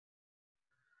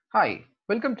Hi,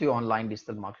 welcome to online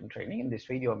digital marketing training. In this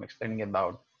video, I'm explaining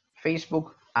about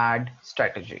Facebook ad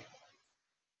strategy.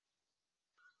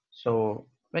 So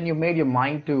when you made your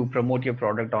mind to promote your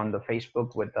product on the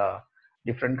Facebook with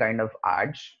different kind of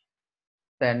ads,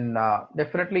 then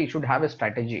definitely you should have a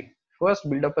strategy. First,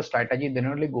 build up a strategy, then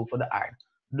only go for the ad.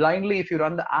 Blindly, if you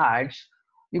run the ads,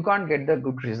 you can't get the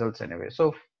good results anyway.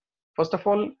 So first of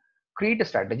all, create a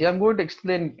strategy. I'm going to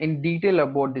explain in detail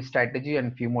about the strategy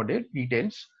and few more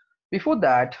details. Before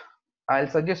that, I'll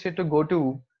suggest you to go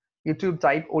to YouTube,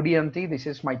 type ODMT. This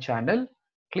is my channel.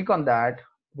 Click on that,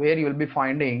 where you will be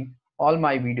finding all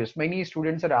my videos. Many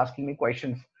students are asking me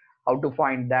questions how to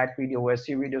find that video,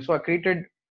 SEO video. So I created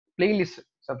playlists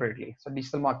separately. So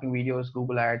digital marketing videos,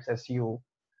 Google Ads, SEO,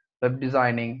 web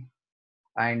designing,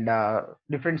 and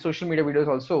different social media videos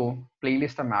also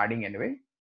playlist I'm adding anyway,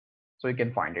 so you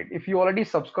can find it. If you already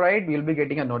subscribed, you'll be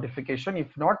getting a notification.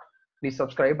 If not, please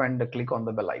subscribe and click on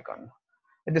the bell icon.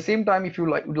 At the same time, if you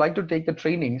would like to take the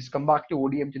trainings, come back to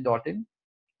odmt.in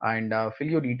and fill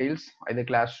your details. Either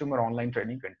classroom or online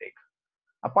training you can take.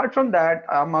 Apart from that,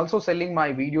 I'm also selling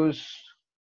my videos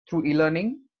through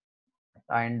e-learning,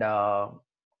 and the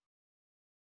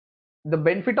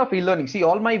benefit of e-learning, see,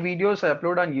 all my videos I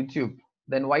upload on YouTube.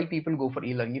 Then why people go for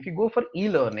e-learning? If you go for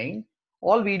e-learning,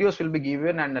 all videos will be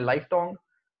given, and a lifetime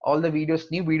all the videos,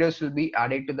 new videos will be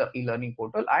added to the e-learning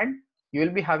portal, and you will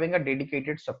be having a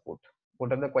dedicated support.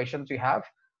 Whatever the questions you have,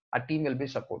 a team will be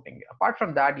supporting you. Apart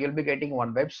from that, you'll be getting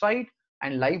one website,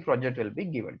 and live project will be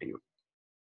given to you.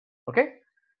 Okay,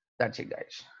 that's it,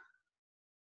 guys.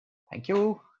 Thank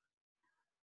you.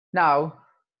 Now,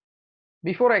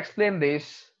 before I explain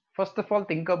this, first of all,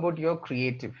 think about your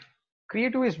creative.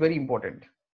 Creative is very important.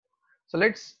 So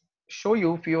let's show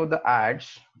you few of the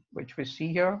ads which we see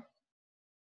here.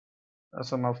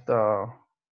 Some of the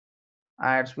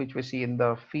ads which we see in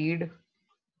the feed.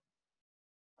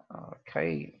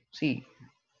 Okay, see,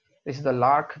 this is the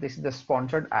lark. This is the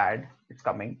sponsored ad. It's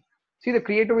coming. See, the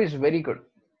creative is very good.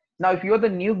 Now, if you're the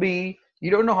newbie, you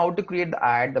don't know how to create the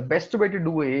ad. The best way to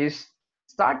do is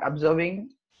start observing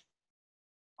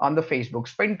on the Facebook.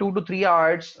 Spend 2 to 3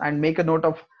 hours and make a note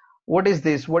of what is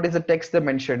this, what is the text they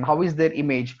mentioned, how is their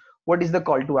image, what is the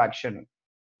call to action.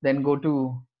 Then go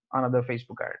to another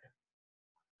Facebook ad.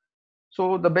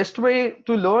 So the best way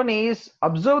to learn is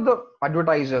observe the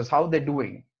advertisers, how they're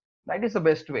doing. That is the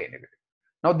best way anyway.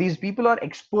 Now these people are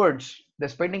experts. They're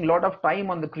spending a lot of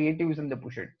time on the creatives and they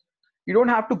push it. You don't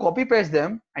have to copy paste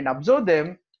them, and observe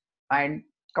them and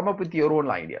come up with your own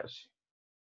ideas.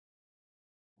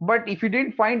 But if you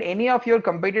didn't find any of your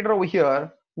competitor over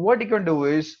here, what you can do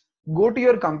is go to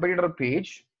your competitor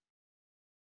page.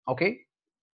 Okay.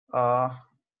 Uh,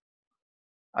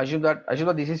 assume that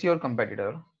this is your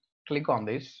competitor. Click on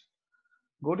this.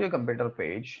 Go to your competitor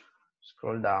page.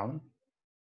 Scroll down.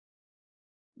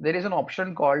 There is an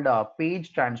option called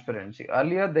page transparency.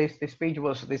 Earlier,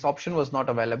 this option was not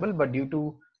available, but due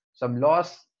to some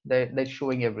loss, they're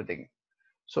showing everything.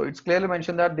 So it's clearly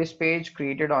mentioned that this page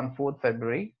created on 4th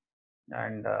February,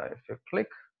 and if you click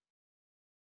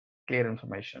clear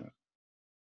information,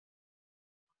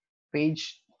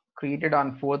 page created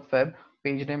on 4th Feb,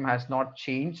 page name has not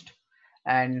changed,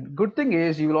 and good thing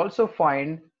is you will also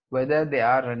find whether they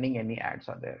are running any ads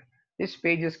are there. This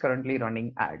page is currently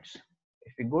running ads.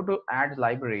 If you go to ads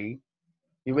library,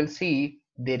 you will see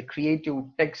their creative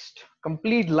text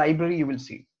complete library. You will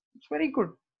see it's very good.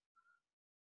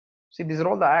 See, these are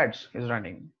all the ads is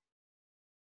running.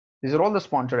 These are all the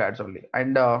sponsored ads only,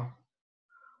 and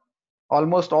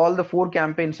almost all the 4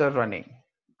 campaigns are running.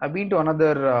 I've been to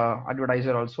another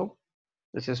advertiser also.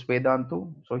 This is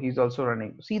Vedantu, so he's also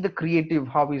running. See the creative,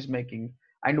 how he's making,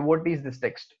 and what is this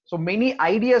text. So many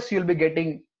ideas you'll be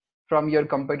getting from your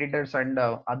competitors and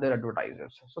other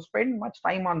advertisers. So spend much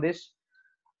time on this,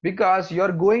 because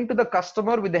you're going to the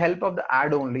customer with the help of the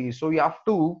ad only. So you have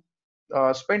to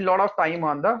spend a lot of time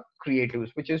on the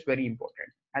creatives, which is very important,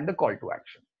 and the call to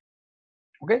action.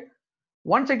 Okay,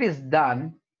 once it is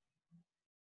done,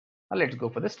 now let's go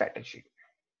for the strategy.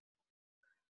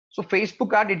 So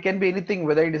Facebook ad, it can be anything,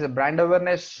 whether it is a brand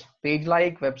awareness, page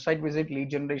like, website visit, lead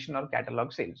generation, or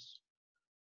catalog sales.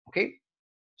 Okay,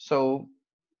 so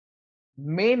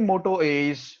main motto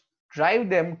is drive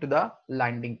them to the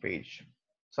landing page.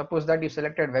 Suppose that you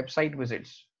selected website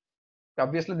visits.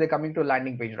 Obviously they're coming to a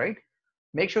landing page, right?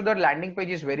 Make sure that landing page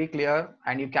is very clear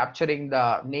and you're capturing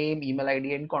the name, email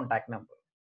ID, and contact number.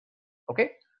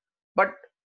 Okay, but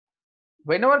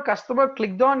whenever customer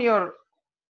clicked on your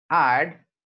ad,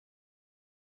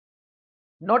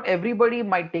 not everybody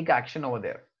might take action over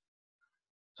there.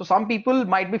 So some people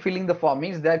might be filling the form,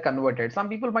 means they're converted. Some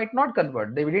people might not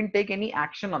convert. They didn't take any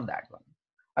action on that one.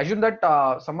 Assume that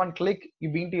someone click, you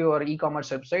been to your e-commerce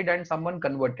website and someone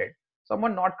converted,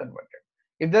 someone not converted.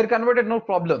 If they're converted, no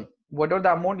problem. Whatever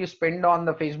the amount you spend on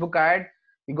the Facebook ad,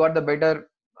 you got the better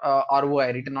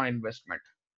ROI, return on investment.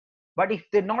 But if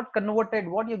they're not converted,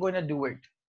 what you're going to do it?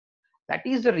 That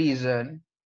is the reason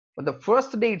for the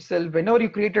first day itself, whenever you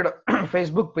created a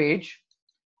Facebook page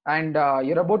and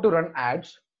you're about to run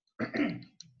ads,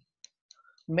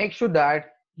 make sure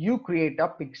that you create a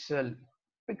pixel.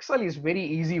 Pixel is very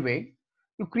easy way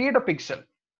to create a pixel.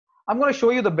 I'm going to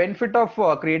show you the benefit of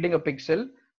creating a pixel.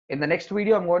 In the next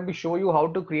video, I'm going to show you how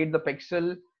to create the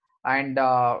pixel and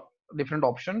different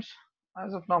options.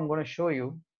 As of now, I'm going to show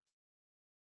you.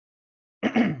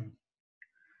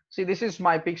 See, this is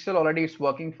my pixel already. It's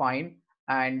working fine.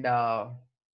 And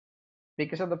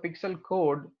because of the pixel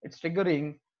code, it's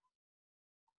triggering.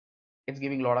 It's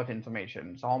giving a lot of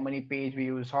information. So how many page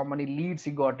views, how many leads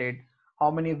you got it,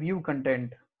 how many view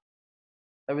content,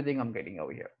 everything I'm getting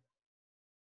over here.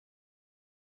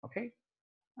 Okay.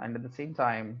 And at the same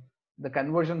time, the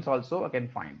conversions also I can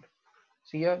find.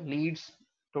 See here, leads,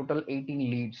 total 18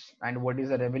 leads, and what is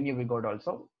the revenue we got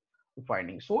also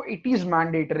finding. So it is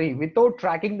mandatory. Without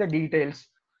tracking the details,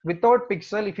 without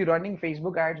pixel, if you're running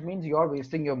Facebook ads, means you are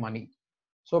wasting your money.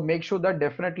 So make sure that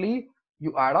definitely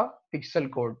you add a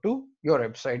pixel code to your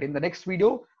website. In the next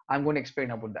video, I'm going to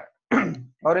explain about that.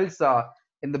 Or else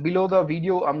in the below the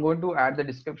video, I'm going to add the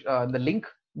description, the link,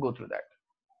 go through that.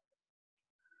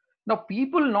 Now,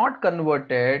 people not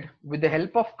converted, with the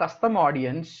help of custom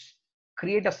audience,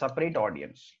 create a separate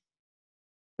audience.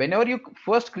 Whenever you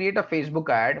first create a Facebook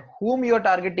ad, whom you are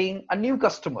targeting? A new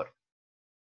customer.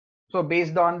 So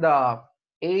based on the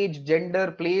age, gender,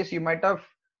 place, you might have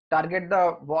target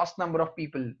the vast number of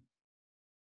people.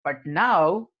 But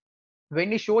now,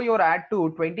 when you show your ad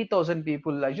to 20,000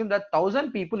 people, assume that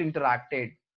 1,000 people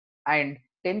interacted and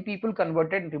 10 people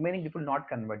converted, remaining people not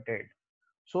converted.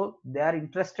 So they are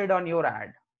interested on your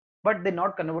ad, but they're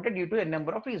not converted due to a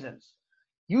number of reasons.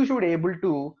 You should be able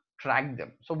to track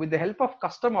them. So with the help of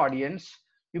custom audience,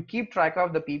 you keep track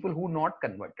of the people who not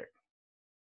converted.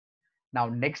 Now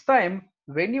next time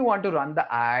when you want to run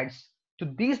the ads to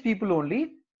these people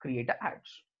only, create ads.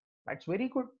 That's very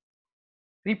good.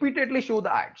 Repeatedly show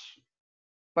the ads.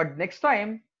 But next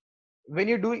time when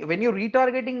you're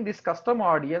retargeting this custom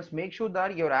audience, make sure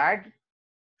that your ad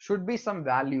should be some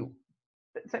value.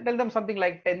 Tell them something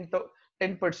like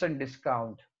 10%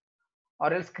 discount,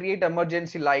 or else create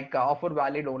emergency like offer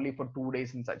valid only for 2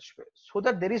 days in such way, so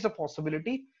that there is a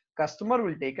possibility customer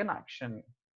will take an action.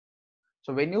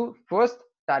 So when you first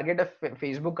target a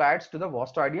Facebook ads to the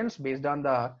vast audience based on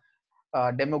the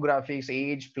demographics,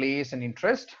 age, place, and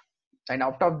interest, and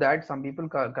after that some people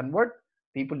convert,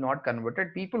 people not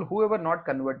converted, people whoever not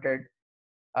converted,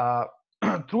 uh,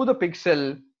 through the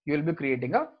pixel you will be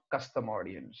creating a custom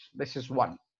audience. This is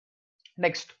one.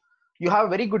 Next, you have a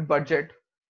very good budget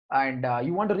and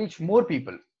you want to reach more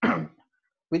people.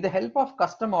 With the help of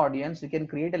custom audience, you can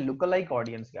create a lookalike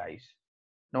audience, guys.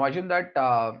 Now assume that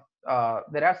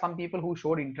there are some people who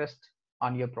showed interest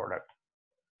on your product.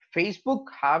 Facebook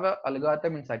have an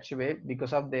algorithm in such a way,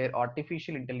 because of their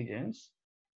artificial intelligence,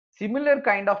 similar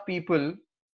kind of people,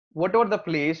 whatever the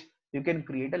place, you can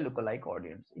create a lookalike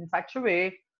audience. In such a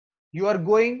way, you are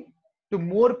going to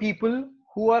more people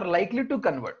who are likely to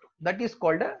convert. That is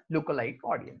called a lookalike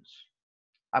audience.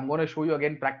 I'm going to show you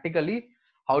again practically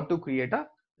how to create a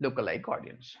lookalike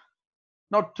audience.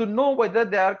 Now, to know whether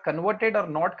they are converted or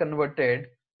not converted,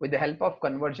 with the help of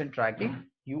conversion tracking,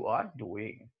 you are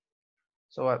doing.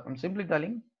 So I'm simply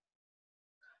telling,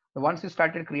 once you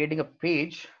started creating a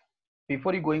page,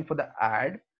 before you going for the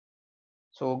ad,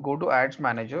 so go to ads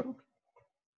manager.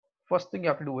 First thing you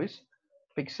have to do is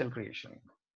pixel creation.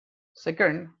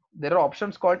 Second, there are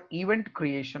options called event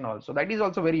creation also. That is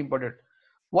also very important.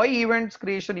 Why events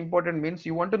creation important means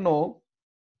you want to know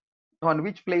on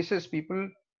which places people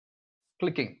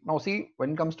clicking. Now see,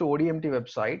 when it comes to ODMT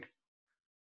website,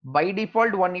 by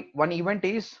default one event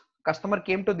is customer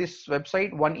came to this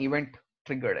website, one event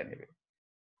triggered anyway.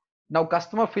 Now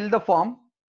customer fill the form,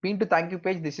 pin to thank you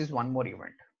page, this is one more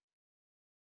event.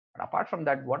 But apart from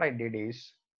that, what I did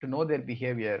is, to know their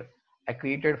behavior, I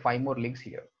created 5 more links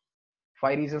here.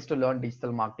 5 reasons to learn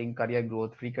digital marketing, career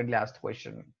growth, frequently asked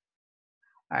question,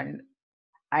 and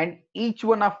each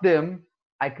one of them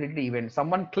I created event.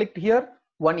 Someone clicked here,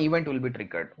 one event will be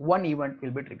triggered. One event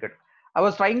will be triggered. I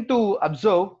was trying to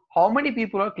observe how many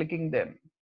people are clicking them.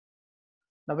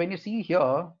 Now when you see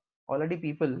here, already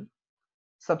people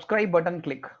subscribe button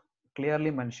click,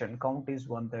 clearly mentioned count is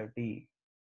 130.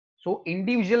 So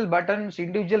individual buttons,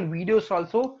 individual videos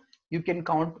also you can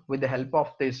count with the help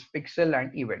of this pixel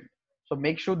and event. So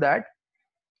make sure that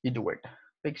you do it.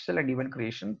 Pixel and event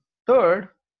creation. Third,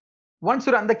 once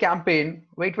you run the campaign,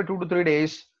 wait for 2 to 3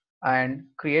 days and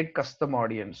create custom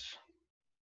audience.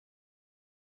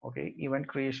 Okay, event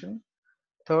creation.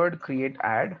 Third, create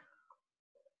ad,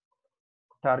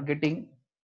 targeting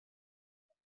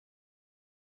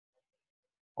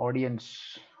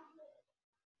audience,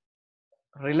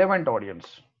 relevant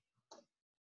audience.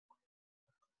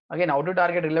 Again, how to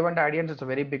target relevant audience is a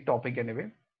very big topic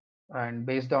anyway. And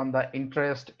based on the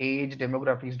interest, age,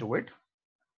 demographics, do it.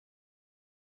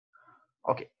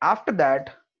 Okay, after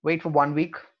that, wait for 1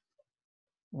 week.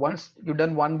 Once you've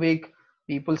done 1 week,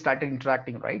 people started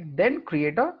interacting, right? Then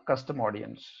create a custom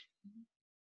audience.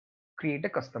 Create a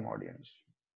custom audience.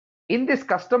 In this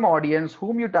custom audience,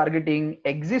 whom you're targeting,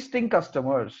 existing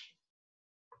customers.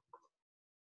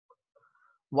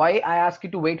 Why I ask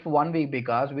you to wait for 1 week?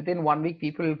 Because within 1 week,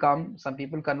 people will come, some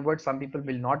people convert, some people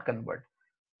will not convert.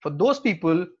 For those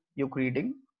people, you're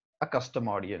creating a custom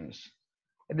audience.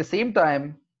 At the same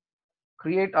time,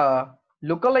 create a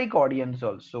lookalike audience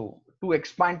also to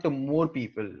expand to more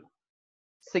people.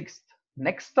 Sixth,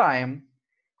 next time,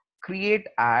 create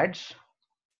ads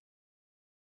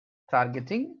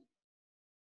targeting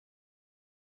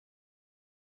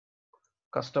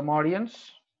custom audience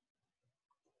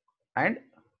and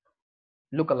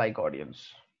lookalike audience.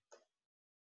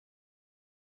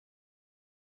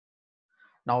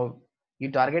 Now,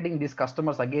 you targeting these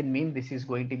customers again mean this is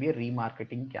going to be a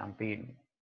remarketing campaign.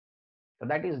 So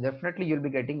that is definitely you'll be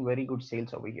getting very good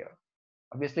sales over here.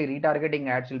 Obviously, retargeting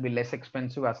ads will be less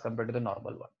expensive as compared to the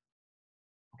normal one.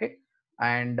 Okay,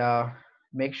 and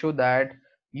make sure that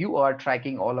you are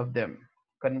tracking all of them.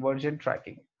 Conversion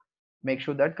tracking. Make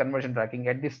sure that conversion tracking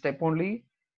at this step only.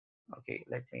 Okay,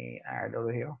 let me add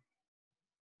over here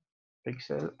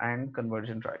pixel and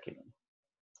conversion tracking.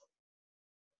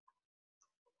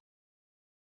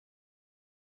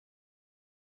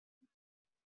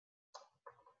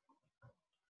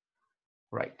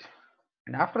 Right,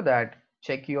 and after that,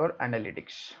 check your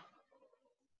analytics.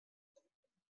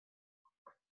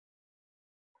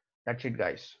 That's it,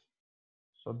 guys.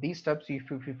 So these steps, if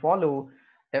you follow,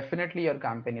 definitely your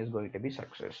campaign is going to be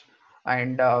success.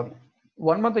 And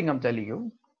one more thing I'm telling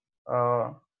you,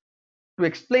 to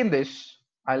explain this,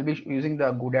 I'll be using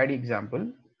the GoDaddy example.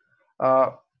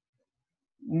 Uh,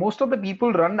 most of the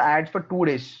people run ads for 2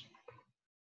 days.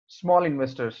 Small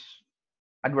investors,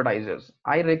 advertisers.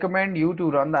 I recommend you to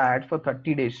run the ads for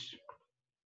 30 days.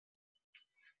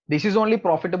 This is only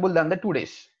profitable than the 2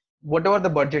 days. Whatever the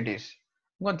budget is,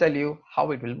 I'm going to tell you how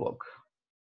it will work.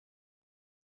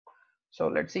 So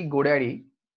let's see GoDaddy.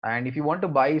 And if you want to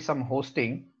buy some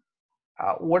hosting,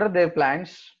 what are their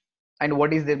plans and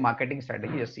what is their marketing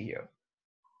strategy? Just see here.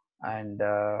 And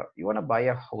you want to buy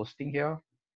a hosting here.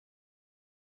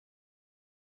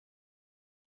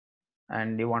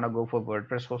 And you want to go for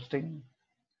WordPress hosting.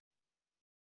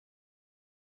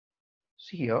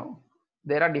 See here,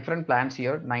 there are different plans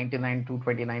here, 99,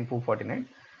 229, 449.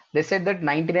 They said that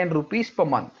 99 rupees per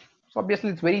month. So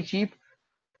obviously it's very cheap.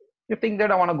 You think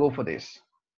that I want to go for this.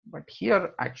 But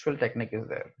here actual technique is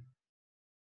there.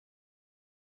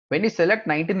 When you select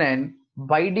 99,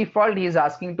 by default, he is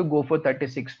asking to go for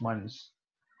 36 months.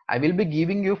 I will be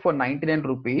giving you for 99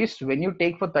 rupees when you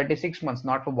take for 36 months,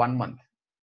 not for 1 month.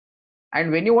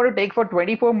 And when you want to take for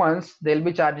 24 months, they'll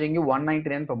be charging you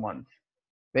 199 per month.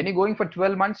 When you're going for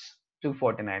 12 months,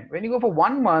 249. When you go for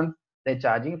 1 month, they're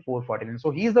charging 449.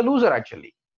 So he's the loser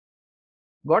actually.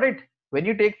 Got it? When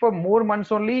you take for more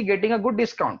months only, getting a good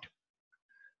discount.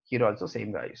 Here also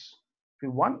same, guys. If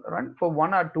you want run for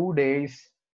 1 or 2 days,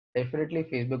 definitely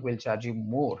Facebook will charge you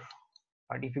more.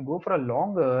 But if you go for a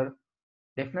longer,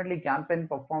 definitely campaign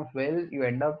performs well, you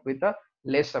end up with a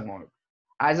less amount.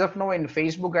 As of now in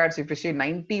Facebook ads, if you see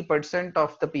 90%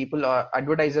 of the people are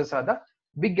advertisers are the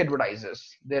big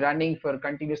advertisers. They're running for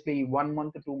continuously 1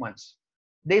 month to 2 months.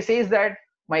 They says that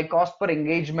my cost per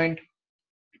engagement,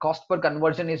 cost per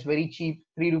conversion is very cheap,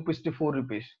 3 rupees to 4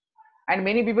 rupees. And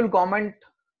many people comment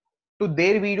to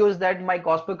their videos that my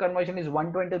cost per conversion is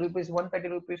 120 rupees,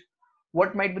 130 rupees.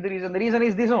 What might be the reason? The reason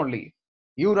is this only.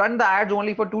 You run the ads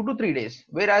only for 2 to 3 days,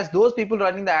 whereas those people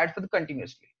running the ads for the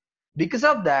continuously. Because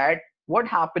of that, what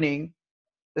happening?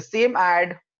 The same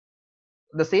ad,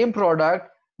 the same product,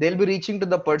 they'll be reaching to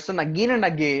the person again and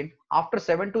again. After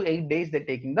 7 to 8 days, they're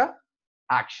taking the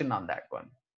action on that one.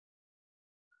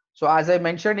 So as I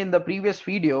mentioned in the previous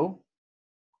video,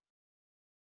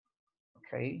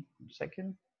 okay,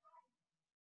 second.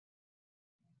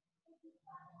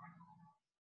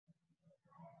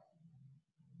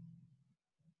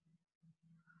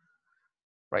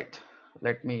 Right.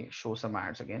 Let me show some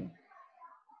ads again.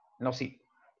 Now see,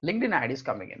 LinkedIn ad is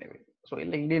coming anyway. So in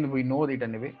LinkedIn, we know it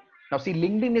anyway. Now see,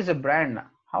 LinkedIn is a brand.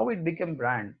 How it became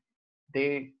brand?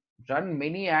 They run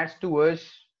many ads to us,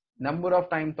 number of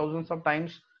times, thousands of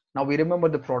times. Now we remember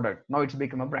the product. Now it's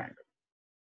become a brand.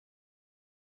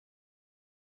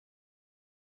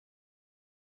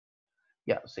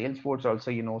 Yeah, Salesforce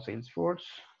also, you know, Salesforce.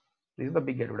 These are the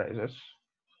big advertisers.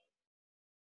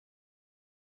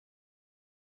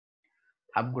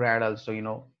 Upgrade also, you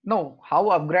know. No, how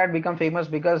Upgrade become famous?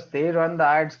 Because they run the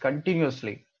ads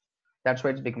continuously. That's why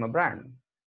it's become a brand.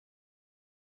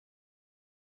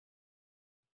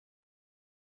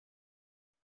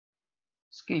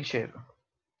 Skillshare.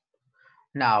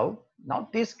 Now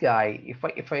this guy,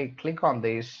 if I click on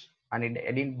this and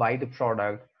I didn't buy the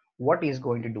product, what he's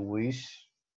going to do is,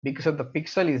 because of the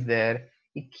pixel is there,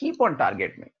 he keep on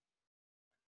target me.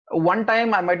 One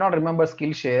time I might not remember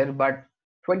Skillshare, but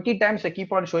 20 times I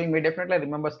keep on showing me, definitely I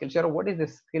remember Skillshare. What is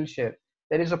this Skillshare?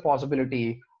 There is a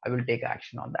possibility I will take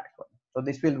action on that one. So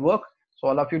this will work. So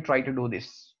all of you try to do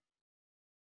this.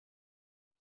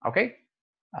 Okay.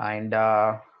 And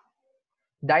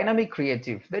dynamic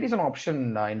creative. There is an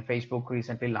option in Facebook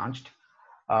recently launched.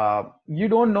 You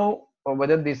don't know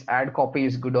whether this ad copy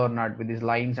is good or not with these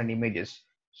lines and images.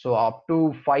 So up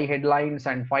to 5 headlines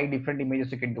and 5 different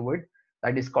images you can do it.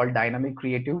 That is called dynamic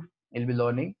creative. You'll be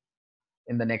learning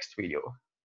in the next video.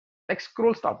 Like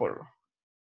scroll stopper.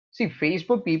 See,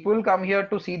 Facebook people come here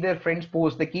to see their friends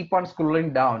post. They keep on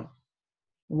scrolling down.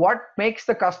 What makes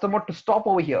the customer to stop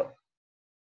over here?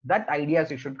 That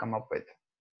ideas you should come up with.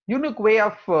 Unique way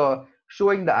of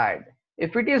showing the ad.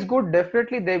 If it is good,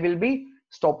 definitely they will be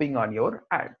stopping on your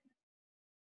ad.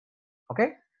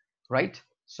 Okay, right?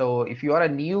 So if you are a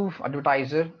new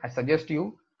advertiser, I suggest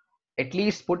you at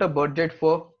least put a budget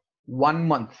for 1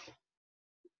 month.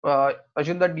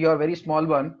 Assume that you are very small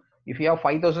one. If you have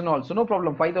 5,000 also, no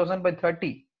problem. 5,000 by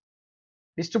 30.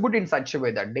 Distribute in such a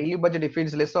way that daily budget, if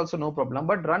it's less also no problem,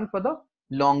 but run for the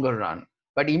longer run.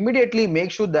 But immediately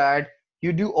make sure that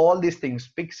you do all these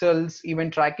things: pixels,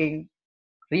 event tracking,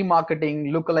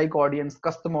 remarketing, lookalike audience,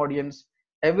 custom audience,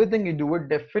 everything you do it,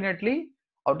 definitely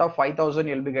out of 5,000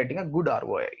 you'll be getting a good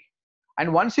ROI.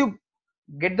 And once you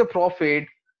get the profit,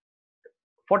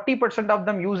 40% of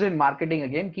them use in marketing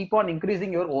again, keep on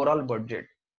increasing your overall budget.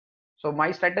 So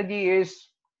my strategy is,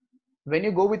 when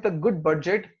you go with a good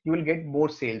budget, you will get more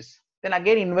sales. Then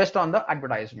again invest on the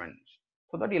advertisements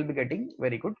so that you'll be getting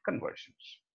very good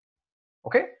conversions.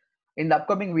 Okay, in the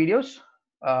upcoming videos,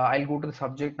 I'll go to the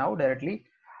subject now directly,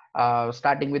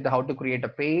 starting with how to create a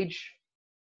page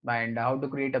and how to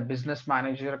create a business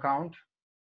manager account,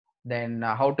 then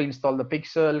how to install the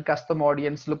pixel, custom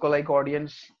audience, lookalike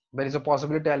audience. There is a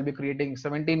possibility I'll be creating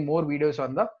 17 more videos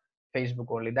on the Facebook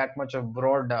only. That much of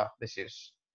broad this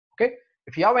is. Okay,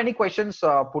 if you have any questions,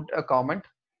 put a comment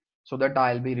so that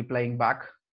I'll be replying back.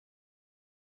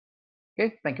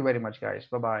 Okay, thank you very much guys.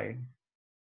 Bye bye.